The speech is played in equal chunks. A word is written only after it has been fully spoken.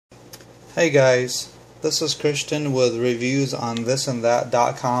Hey guys, this is Christian with reviews on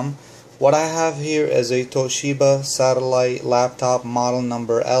thisandthat.com. What I have here is a Toshiba satellite laptop model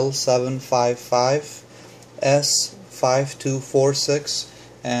number L755-S5246,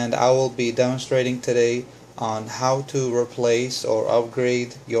 and I will be demonstrating today on how to replace or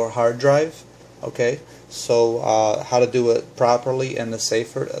upgrade your hard drive. Okay, so how to do it properly and the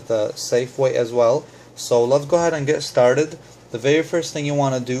safe way as well. So let's go ahead and get started. The very first thing you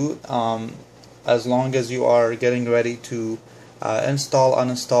want to do, as long as you are getting ready to install,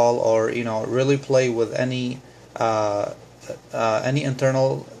 uninstall, or really play with any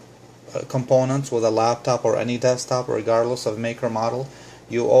internal components with a laptop or any desktop, regardless of make or model,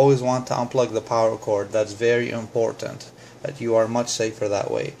 you always want to unplug the power cord. That's very important. That you are much safer that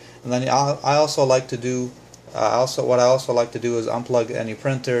way. And then I also like to do what I also like to do is unplug any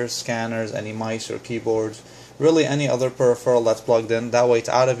printers, scanners, any mice or keyboards, really any other peripheral that's plugged in. That way it's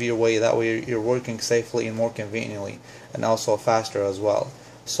out of your way. That way you're working safely and more conveniently, and also faster as well.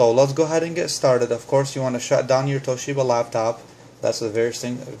 So let's go ahead and get started. Of course, you want to shut down your Toshiba laptop. That's the very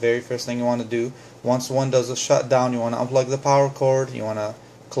first thing you want to do. Once Windows is shut down, you want to unplug the power cord. You want to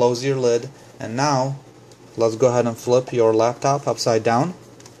close your lid, and now let's go ahead and flip your laptop upside down.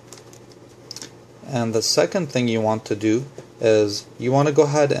 And the second thing you want to do is you want to go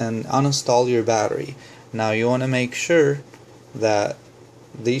ahead and uninstall your battery. Now you want to make sure that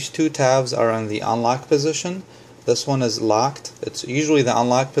these two tabs are in the unlock position. This one is locked. It's usually the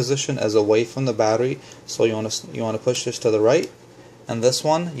unlock position is away from the battery, so you want to push this to the right. And this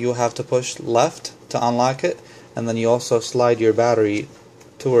one you have to push left to unlock it, and then you also slide your battery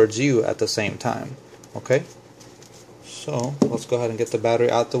towards you at the same time. Okay? So let's go ahead and get the battery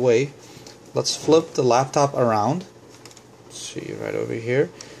out the way. Let's flip the laptop around. Let's see, right over here.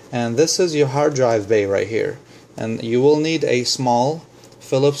 And this is your hard drive bay right here. And you will need a small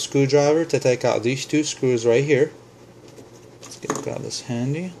Phillips screwdriver to take out these two screws right here. Let's grab this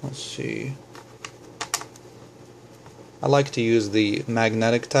handy. Let's see. I like to use the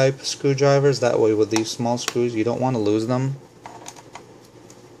magnetic type screwdrivers. That way with these small screws you don't want to lose them,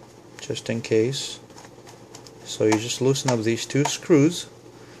 just in case. So you just loosen up these two screws,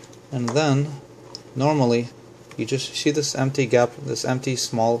 and then normally you just see this empty gap, this empty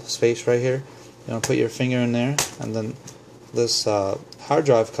small space right here. You want to put your finger in there, and then this hard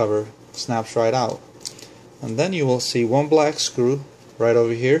drive cover snaps right out. And then you will see one black screw right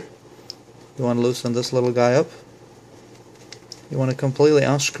over here. You want to loosen this little guy up. You want to completely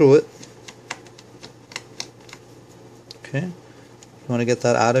unscrew it. Okay. You want to get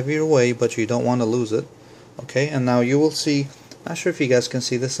that out of your way, but you don't want to lose it. Okay, and now you will see, not sure if you guys can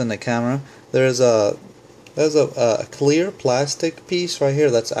see this in the camera, there's a clear plastic piece right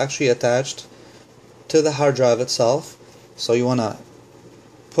here that's actually attached to the hard drive itself. So you want to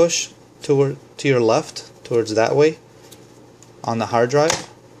push to your left, towards that way on the hard drive,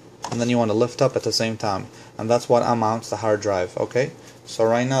 and then you want to lift up at the same time, and that's what mounts the hard drive. Okay, so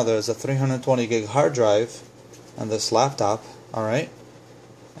right now there's a 320 gig hard drive on this laptop. Alright,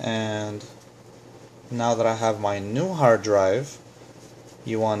 and now that I have my new hard drive,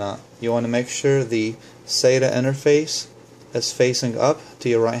 you wanna make sure the SATA interface is facing up to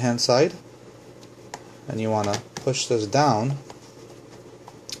your right hand side, and you wanna push this down.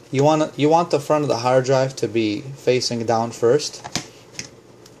 You want the front of the hard drive to be facing down first.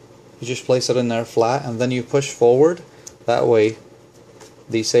 You just place it in there flat, and then you push forward. That way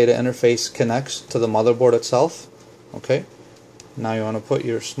the SATA interface connects to the motherboard itself. Okay, now you want to put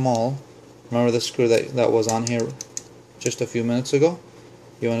your small, remember the screw that was on here just a few minutes ago?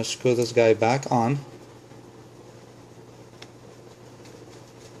 You want to screw this guy back on.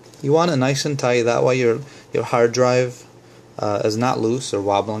 You want it nice and tight, that way your hard drive is not loose or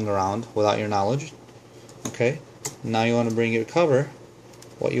wobbling around without your knowledge. Okay, now you want to bring your cover.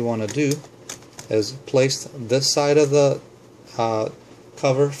 What you want to do is place this side of the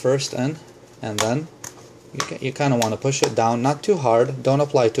cover first in, and then you kind of want to push it down, not too hard, don't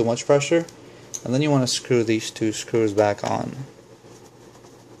apply too much pressure, and then you want to screw these two screws back on.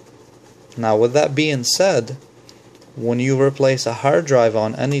 Now with that being said, when you replace a hard drive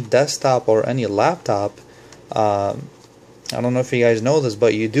on any desktop or any laptop, I don't know if you guys know this,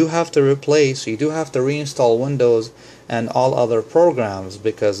 but you do have to reinstall Windows and all other programs,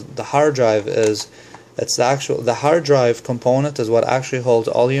 because the hard drive the hard drive component is what actually holds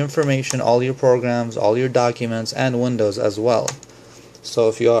all your information, all your programs, all your documents, and Windows as well. So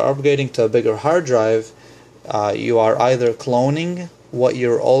if you are upgrading to a bigger hard drive, you are either cloning what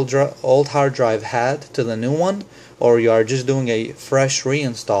your old hard drive had to the new one, or you are just doing a fresh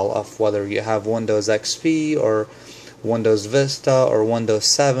reinstall of whether you have Windows XP or Windows Vista or Windows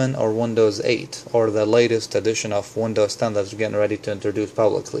 7 or Windows 8 or the latest edition of Windows 10 that's getting ready to introduce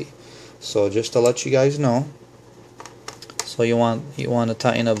publicly. So just to let you guys know, so you want to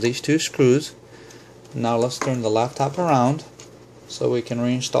tighten up these two screws. Now let's turn the laptop around so we can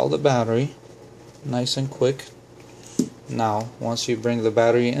reinstall the battery nice and quick. Now once you bring the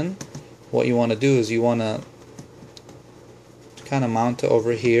battery in, what you want to do is you want to kind of mount it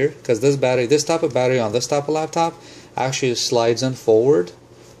over here, because this type of battery on this type of laptop actually slides in forward,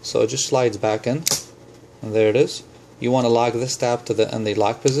 so it just slides back in, and there it is. You want to lock this tab to in the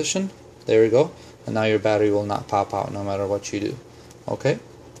lock position. There we go, and now your battery will not pop out no matter what you do. Okay,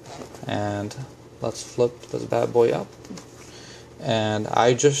 and let's flip this bad boy up. And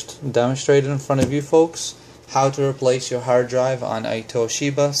I just demonstrated in front of you folks how to replace your hard drive on a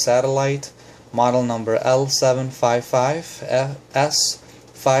Toshiba satellite model number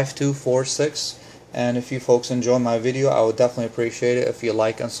L755-S5246. And if you folks enjoy my video, I would definitely appreciate it if you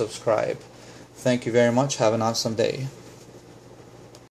like and subscribe. Thank you very much. Have an awesome day.